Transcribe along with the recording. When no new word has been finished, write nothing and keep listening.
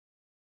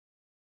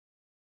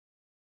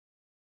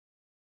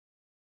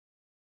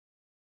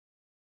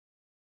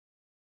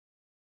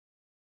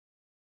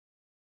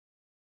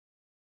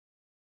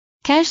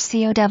Cash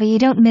COW.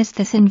 Don't miss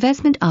this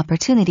investment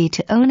opportunity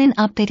to own an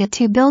updated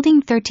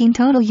 2-building 13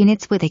 total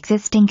units with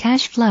existing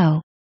cash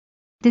flow.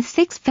 The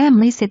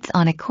 6-family sits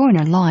on a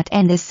corner lot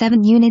and the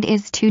 7th unit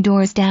is 2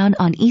 doors down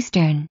on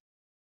Eastern.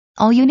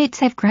 All units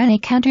have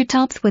granite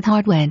countertops with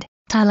hardwood,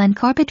 tile and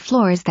carpet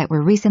floors that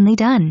were recently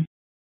done.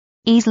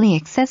 Easily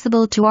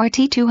accessible to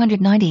RT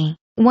 290,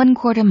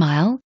 1/4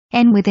 mile,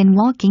 and within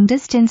walking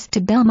distance to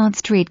Belmont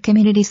Street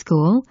Community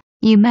School,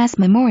 UMASS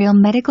Memorial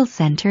Medical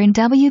Center and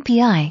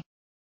WPI.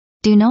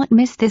 Do not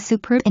miss this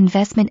superb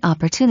investment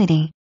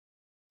opportunity.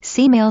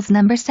 See mails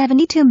number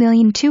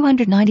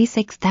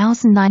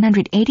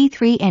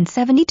 72,296,983 and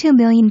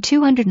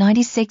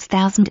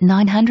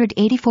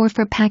 72,296,984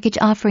 for package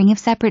offering of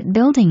separate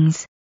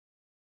buildings.